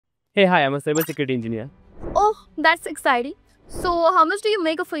Hey, hi, I'm a cybersecurity engineer. Oh, that's exciting. So, how much do you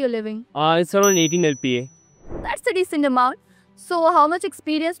make for your living? It's around 18 LPA. That's a decent amount. So, how much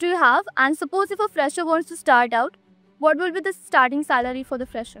experience do you have? And suppose if a fresher wants to start out, what will be the starting salary for the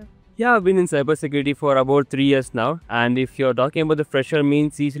fresher? Yeah, I've been in cybersecurity for about 3 years now. And if you're talking about the fresher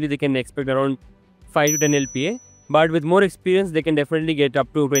means, easily they can expect around 5 to 10 LPA. But with more experience, they can definitely get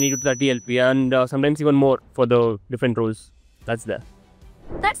up to 20 to 30 LPA and sometimes even more for the different roles. That's there.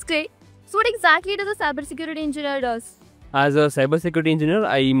 That's great. So, what exactly does a cybersecurity engineer does? As a cybersecurity engineer,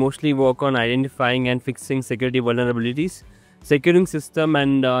 I mostly work on identifying and fixing security vulnerabilities, securing system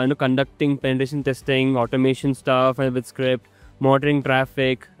and conducting penetration testing, automation stuff and with script, monitoring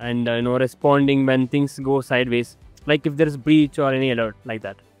traffic and responding when things go sideways, like if there is breach or any alert like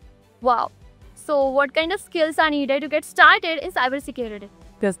that. Wow. So, what kind of skills are needed to get started in cybersecurity?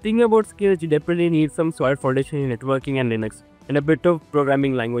 Just thinking about skills, you definitely need some solid foundation in networking and Linux, and a bit of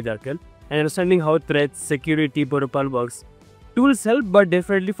programming language as well, and understanding how threats, security, protocol works. Tools help, but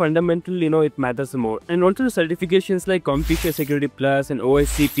definitely fundamental, it matters more. And also certifications like Computer Security Plus and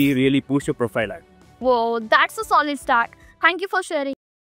OSCP really push your profile out. Whoa, that's a solid start. Thank you for sharing.